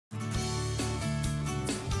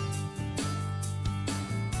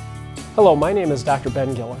Hello, my name is Dr.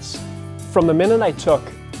 Ben Gillis. From the minute I took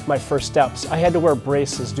my first steps, I had to wear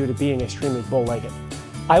braces due to being extremely bow-legged.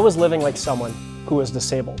 I was living like someone who was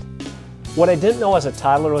disabled. What I didn't know as a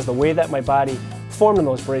toddler was the way that my body formed in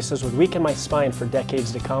those braces would weaken my spine for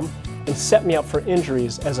decades to come and set me up for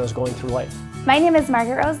injuries as I was going through life. My name is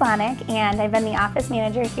Margaret Roslanik, and I've been the office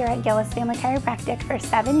manager here at Gillis Family Chiropractic for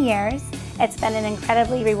 7 years. It's been an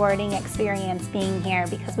incredibly rewarding experience being here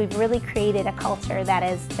because we've really created a culture that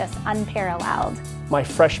is just unparalleled. My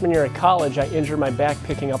freshman year at college, I injured my back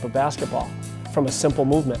picking up a basketball from a simple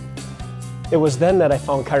movement. It was then that I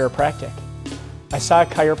found chiropractic. I saw a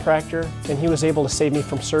chiropractor and he was able to save me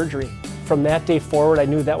from surgery. From that day forward, I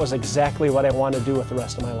knew that was exactly what I wanted to do with the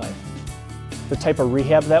rest of my life. The type of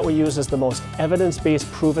rehab that we use is the most evidence-based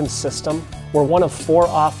proven system. We're one of 4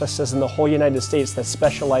 offices in the whole United States that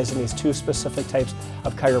specialize in these 2 specific types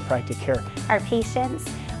of chiropractic care. Our patients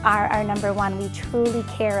are our number one. We truly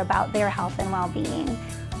care about their health and well-being.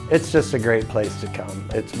 It's just a great place to come.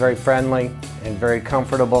 It's very friendly and very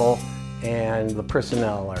comfortable, and the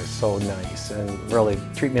personnel are so nice and really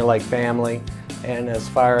treat me like family. And as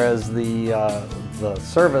far as the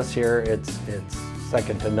service here, it's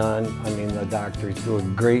second to none. I mean, the doctors do a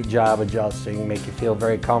great job adjusting, make you feel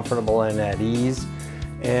very comfortable and at ease,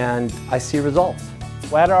 and I see results.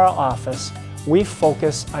 At our office, we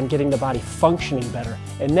focus on getting the body functioning better,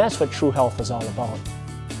 and that's what true health is all about.